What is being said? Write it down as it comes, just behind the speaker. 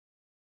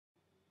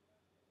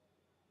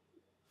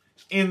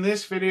In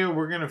this video,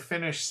 we're going to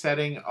finish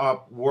setting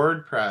up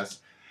WordPress,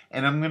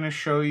 and I'm going to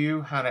show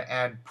you how to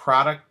add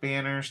product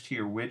banners to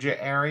your widget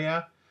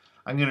area.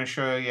 I'm going to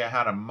show you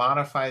how to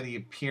modify the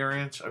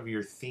appearance of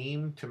your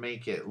theme to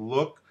make it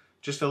look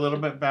just a little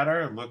bit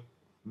better, look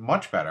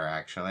much better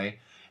actually.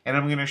 And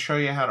I'm going to show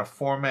you how to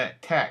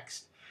format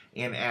text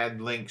and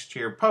add links to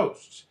your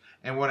posts.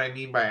 And what I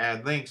mean by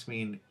add links,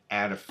 mean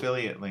add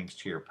affiliate links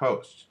to your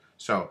posts.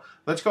 So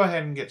let's go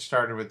ahead and get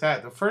started with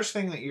that. The first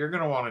thing that you're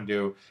going to want to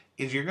do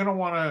is you're going to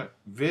want to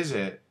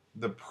visit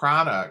the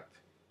product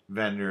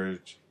vendors,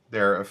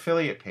 their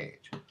affiliate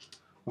page,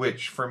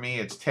 which for me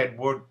it's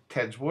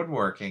Ted's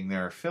Woodworking,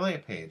 their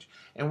affiliate page.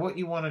 And what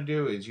you want to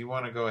do is you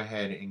want to go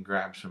ahead and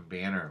grab some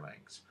banner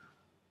links.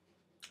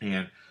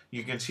 And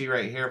you can see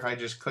right here, if I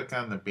just click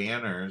on the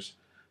banners,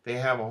 they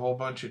have a whole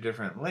bunch of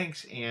different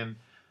links. And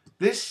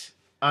this,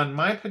 on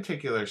my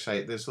particular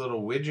site, this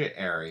little widget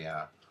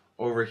area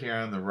over here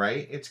on the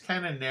right, it's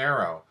kind of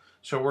narrow.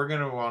 So we're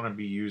going to want to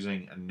be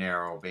using a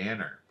narrow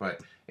banner.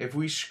 But if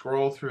we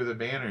scroll through the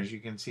banners, you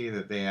can see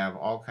that they have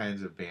all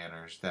kinds of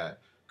banners that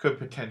could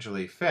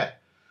potentially fit.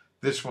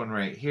 This one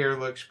right here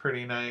looks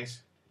pretty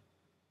nice.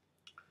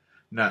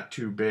 Not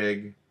too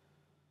big.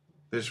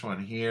 This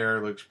one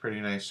here looks pretty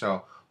nice.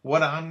 So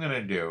what I'm going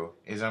to do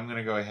is I'm going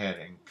to go ahead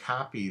and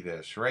copy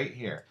this right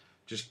here.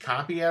 Just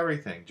copy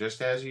everything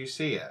just as you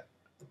see it.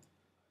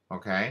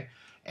 Okay?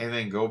 And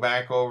then go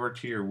back over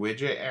to your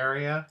widget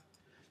area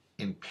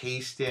and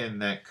paste in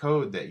that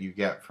code that you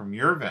get from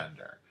your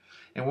vendor.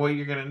 And what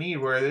you're going to need,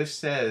 where this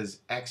says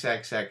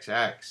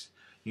XXXX,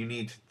 you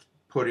need to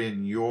put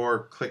in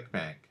your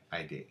ClickBank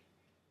ID.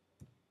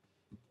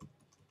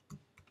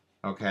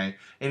 Okay?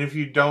 And if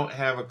you don't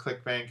have a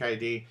ClickBank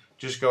ID,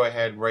 just go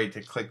ahead, write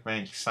to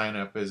ClickBank, sign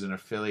up as an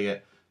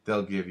affiliate.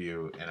 They'll give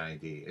you an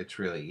ID. It's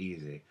really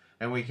easy.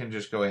 And we can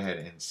just go ahead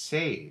and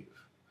save.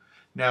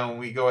 Now, when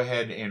we go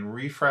ahead and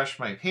refresh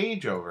my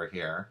page over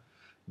here,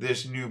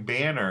 this new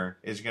banner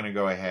is going to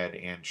go ahead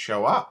and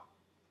show up.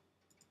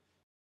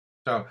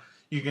 So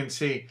you can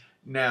see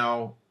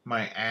now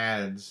my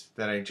ads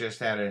that I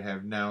just added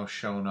have now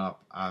shown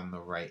up on the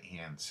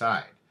right-hand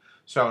side.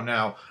 So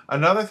now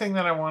another thing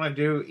that I want to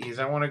do is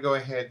I want to go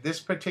ahead, this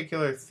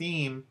particular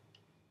theme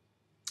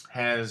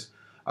has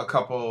a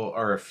couple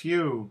or a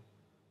few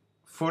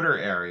footer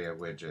area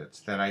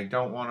widgets that I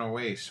don't want to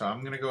waste, so I'm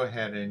going to go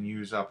ahead and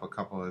use up a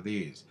couple of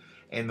these.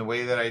 And the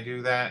way that I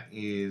do that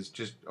is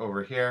just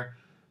over here,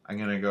 I'm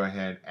going to go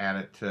ahead add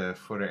it to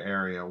footer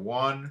area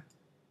 1.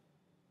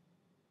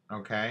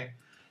 Okay,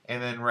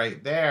 and then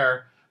right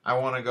there I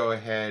want to go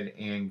ahead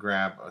and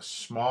grab a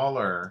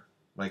smaller,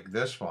 like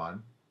this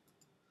one,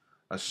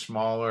 a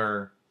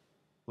smaller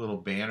little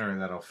banner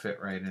that'll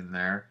fit right in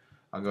there.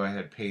 I'll go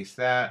ahead, paste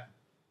that.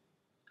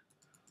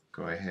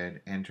 Go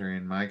ahead, enter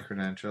in my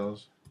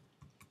credentials,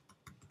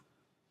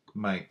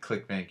 my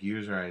ClickBank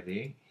user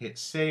ID, hit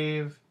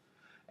save,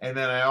 and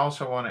then I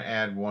also want to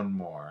add one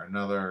more,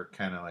 another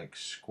kind of like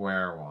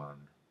square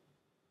one,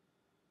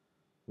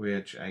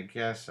 which I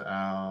guess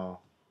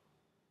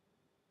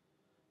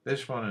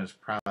this one is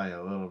probably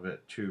a little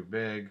bit too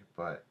big,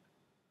 but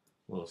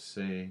we'll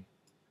see.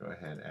 Go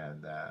ahead,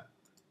 add that.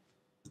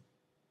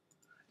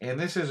 And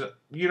this is,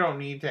 you don't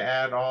need to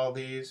add all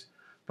these,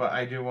 but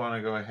I do want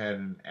to go ahead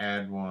and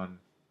add one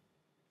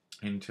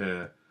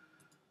into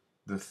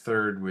the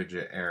third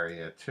widget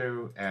area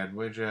too. Add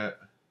widget,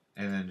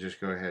 and then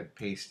just go ahead,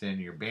 paste in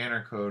your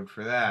banner code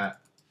for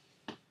that.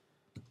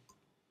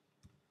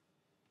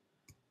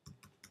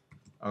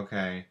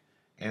 Okay,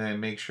 and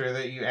then make sure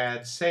that you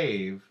add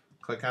save.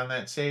 Click on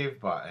that save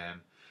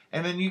button,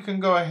 and then you can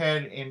go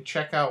ahead and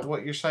check out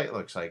what your site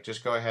looks like.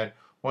 Just go ahead,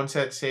 once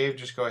that's saved,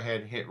 just go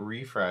ahead and hit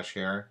refresh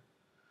here.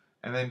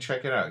 And then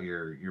check it out.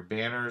 Your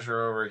banners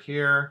are over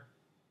here.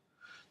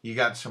 You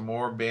got some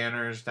more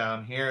banners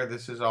down here.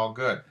 This is all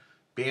good.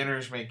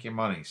 Banners make you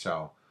money.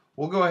 So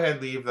we'll go ahead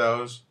and leave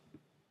those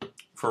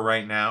for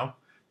right now.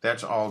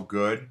 That's all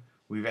good.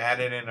 We've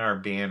added in our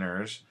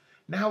banners.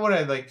 Now what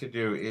I'd like to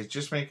do is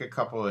just make a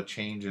couple of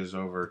changes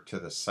over to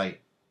the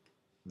site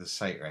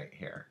right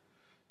here,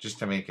 just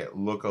to make it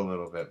look a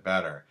little bit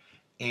better.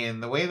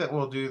 And the way that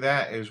we'll do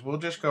that is we'll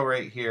just go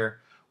right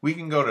here. We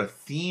can go to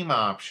theme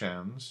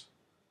options.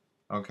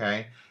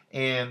 Okay,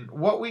 and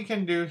what we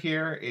can do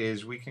here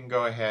is we can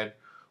go ahead,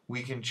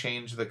 we can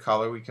change the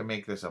color. We can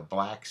make this a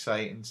black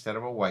site instead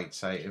of a white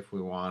site if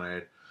we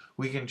wanted.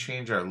 We can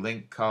change our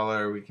link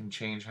color. We can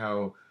change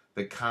how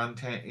the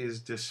content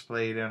is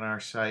displayed in our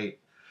site.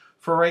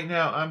 For right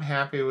now, I'm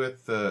happy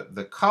with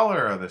the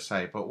color of the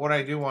site, but what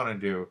I do want to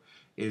do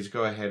is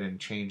go ahead and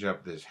change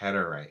up this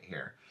header right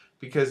here,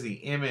 because the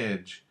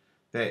image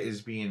that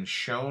is being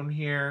shown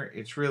here,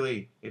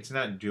 it's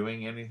not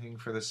doing anything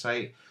for the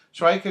site.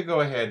 So I could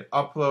go ahead,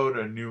 upload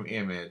a new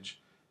image,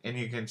 and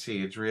you can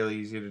see it's really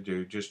easy to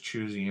do. Just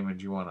choose the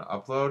image you want to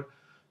upload.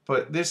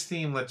 But this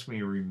theme lets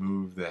me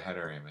remove the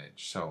header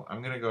image. So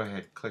I'm going to go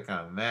ahead, click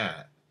on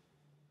that.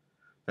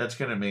 That's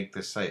going to make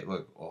the site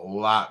look a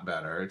lot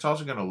better. It's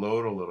also going to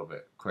load a little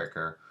bit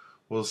quicker.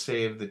 We'll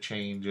save the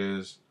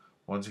changes.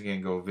 Once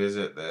again, go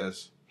visit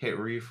this, hit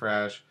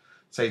refresh.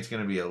 Site's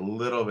going to be a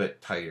little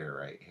bit tighter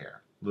right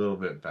here, a little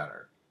bit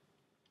better.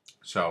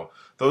 So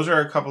those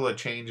are a couple of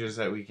changes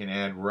that we can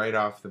add right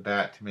off the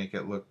bat to make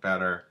it look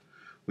better.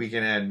 We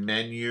can add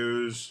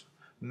menus.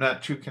 I'm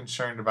not too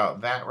concerned about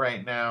that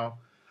right now.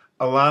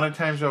 A lot of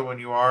times though, when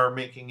you are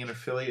making an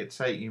affiliate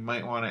site, you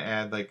might want to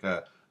add like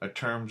a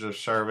terms of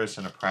service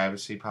and a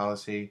privacy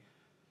policy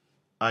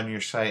on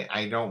your site.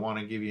 I don't want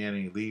to give you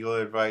any legal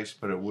advice,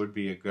 but it would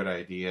be a good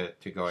idea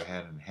to go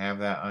ahead and have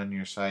that on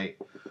your site.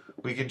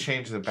 We can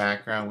change the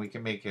background. We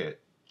can make it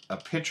a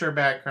picture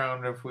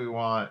background if we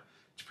want.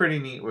 It's pretty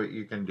neat what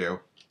you can do.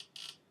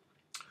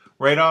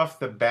 Right off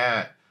the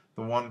bat,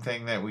 the one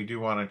thing that we do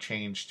want to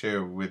change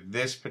too with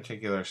this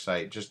particular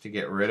site, just to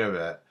get rid of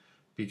it,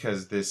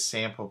 because this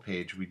sample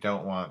page, we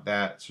don't want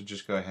that. So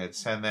just go ahead,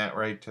 send that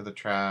right to the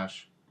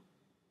trash.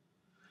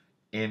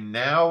 And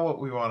now what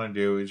we want to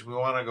do is we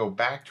want to go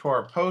back to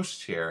our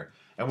posts here,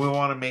 and we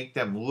want to make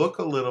them look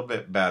a little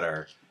bit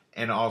better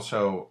and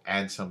also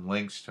add some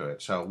links to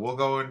it. So we'll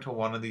go into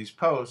one of these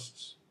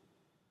posts,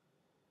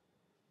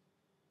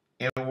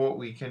 and what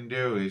we can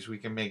do is we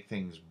can make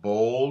things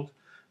bold.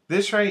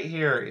 This right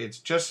here, it's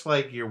just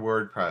like your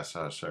word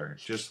processor,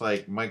 just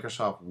like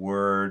Microsoft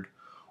Word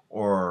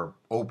or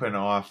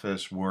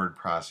OpenOffice word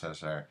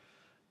processor.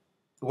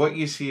 What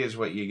you see is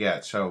what you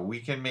get. So we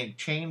can make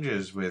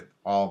changes with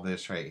all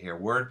this right here.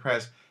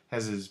 WordPress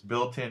has this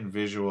built-in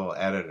visual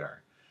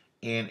editor.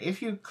 And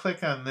if you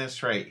click on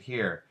this right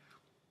here,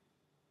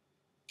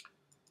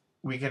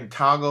 we can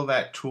toggle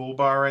that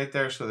toolbar right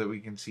there so that we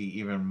can see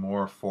even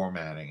more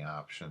formatting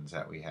options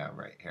that we have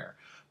right here.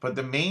 But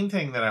the main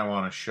thing that I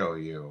want to show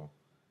you,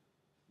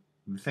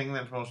 the thing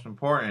that's most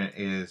important,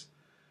 is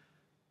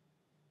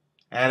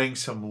adding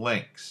some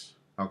links.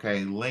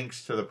 Okay,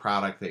 links to the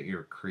product that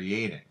you're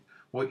creating.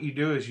 What you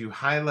do is you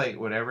highlight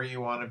whatever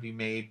you want to be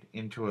made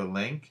into a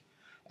link,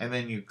 and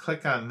then you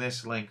click on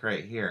this link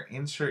right here,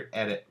 insert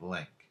edit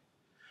link.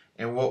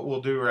 And what we'll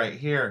do right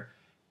here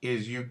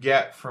is you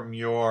get from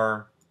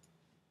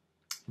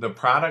the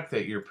product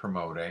that you're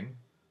promoting,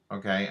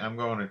 okay, I'm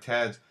going to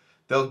Ted's,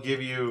 they'll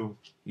give you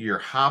your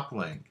hop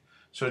link.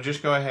 So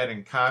just go ahead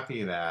and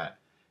copy that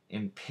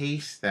and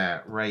paste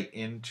that right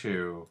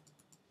into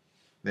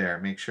there.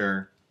 Make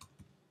sure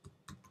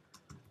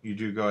you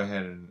do go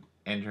ahead and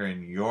enter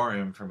in your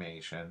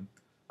information,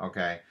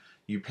 okay?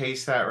 You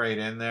paste that right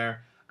in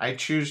there. I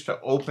choose to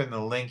open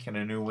the link in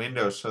a new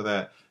window so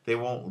that they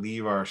won't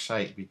leave our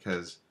site,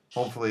 because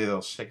hopefully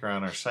they'll stick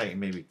around our site and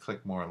maybe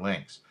click more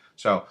links.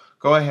 So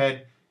go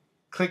ahead,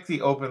 click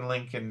the open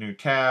link in new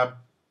tab.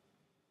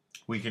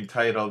 We can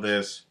title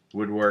this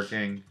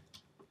Woodworking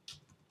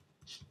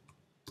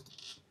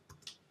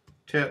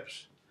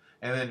Tips,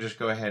 and then just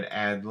go ahead,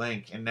 add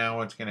link. And now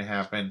what's going to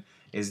happen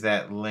is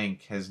that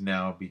link has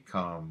now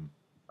become,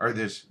 or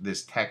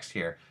this text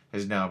here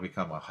has now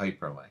become a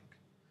hyperlink.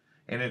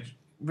 And it's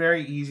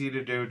very easy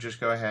to do. Just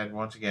go ahead,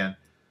 once again,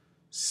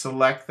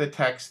 select the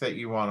text that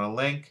you want to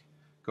link,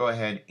 go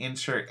ahead,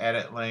 insert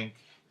edit link,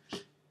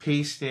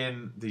 paste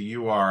in the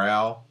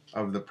URL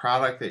of the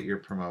product that you're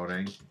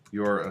promoting,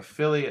 your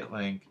affiliate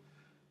link,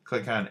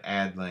 click on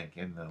add link,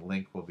 and the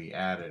link will be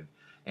added.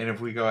 And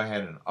if we go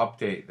ahead and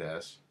update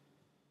this,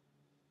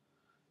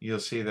 you'll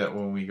see that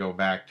when we go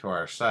back to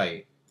our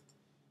site,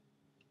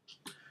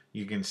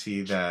 you can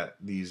see that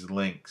these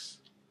links,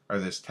 or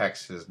this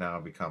text, has now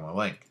become a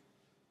link.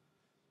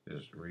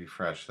 Just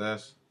refresh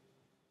this.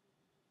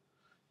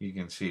 You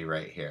can see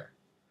right here.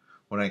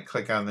 When I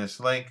click on this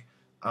link,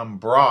 I'm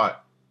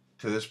brought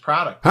to this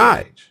product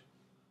page,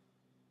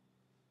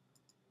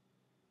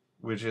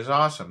 which is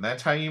awesome.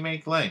 That's how you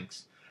make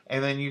links.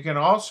 And then you can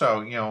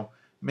also,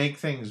 make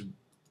things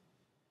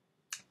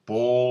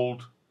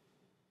bold.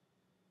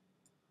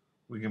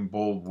 We can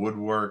bold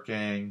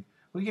woodworking.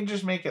 We can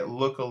just make it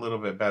look a little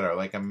bit better,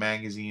 like a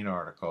magazine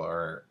article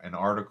or an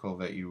article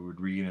that you would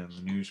read in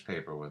the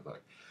newspaper would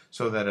look,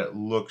 so that it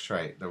looks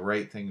right. The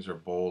right things are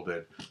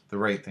bolded. The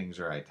right things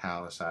are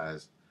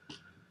italicized.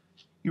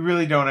 You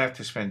really don't have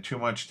to spend too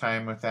much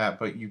time with that,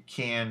 but you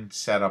can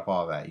set up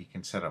all that. You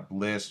can set up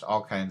lists,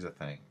 all kinds of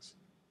things.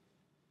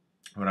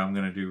 What I'm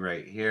going to do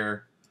right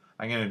here,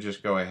 I'm going to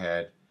just go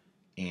ahead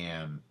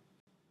and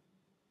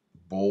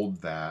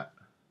bold that.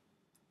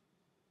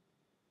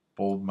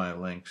 Bold my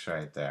links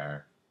right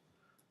there.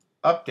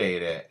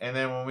 Update it. And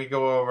then when we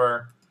go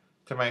over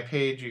to my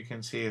page, you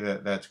can see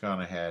that that's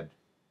gone ahead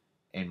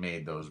and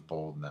made those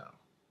bold now.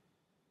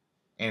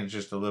 And it's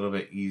just a little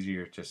bit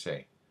easier to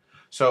see.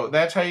 So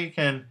that's how you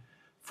can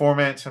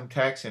format some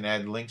text and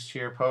add links to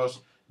your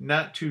post.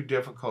 Not too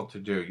difficult to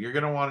do. You're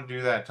going to want to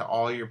do that to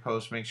all your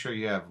posts. Make sure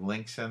you have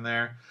links in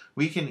there.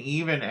 We can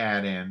even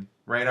add in,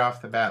 right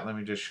off the bat, let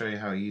me just show you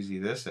how easy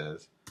this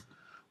is.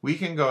 We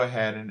can go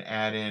ahead and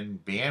add in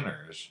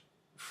banners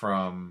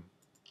from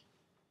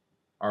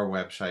our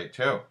website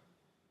too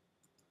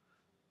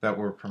that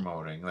we're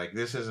promoting. Like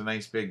this is a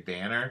nice big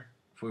banner.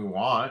 If we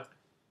want,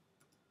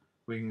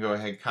 we can go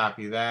ahead,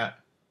 copy that,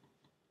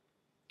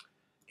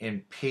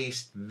 and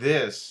paste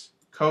this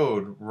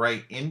code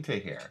right into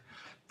here.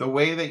 The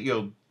way that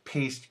you'll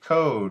paste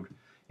code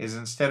is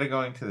instead of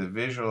going to the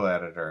visual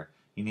editor,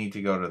 you need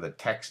to go to the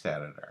text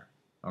editor,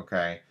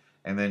 okay?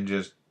 And then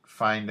just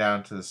find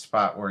down to the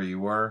spot where you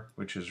were,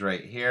 which is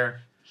right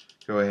here.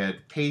 Go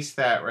ahead, paste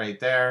that right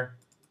there.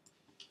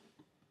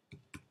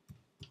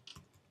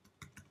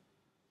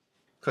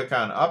 Click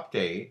on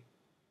Update.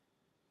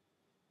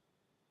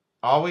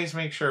 Always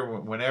make sure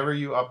whenever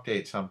you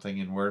update something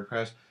in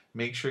WordPress,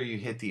 make sure you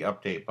hit the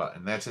Update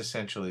button. That's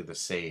essentially the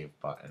Save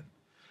button.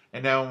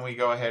 And now when we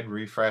go ahead and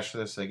refresh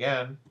this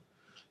again,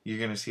 you're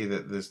going to see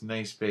that this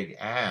nice big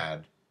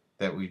ad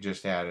that we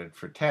just added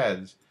for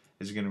TEDS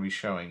is going to be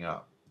showing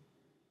up.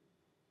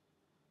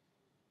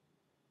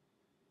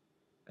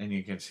 And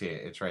you can see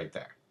it. It's right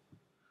there.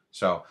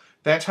 So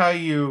that's how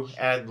you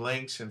add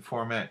links and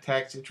format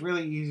text. It's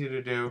really easy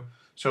to do.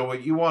 So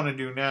what you want to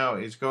do now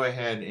is go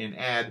ahead and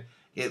add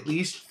at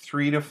least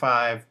 3 to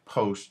 5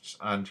 posts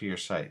onto your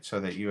site so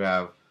that you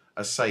have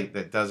a site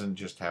that doesn't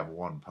just have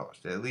one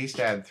post. At least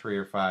add 3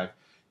 or 5.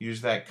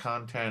 Use that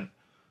content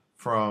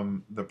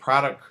from the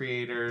product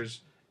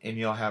creators and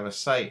you'll have a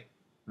site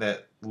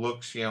that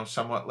looks,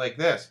 somewhat like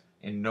this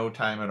in no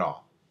time at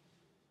all.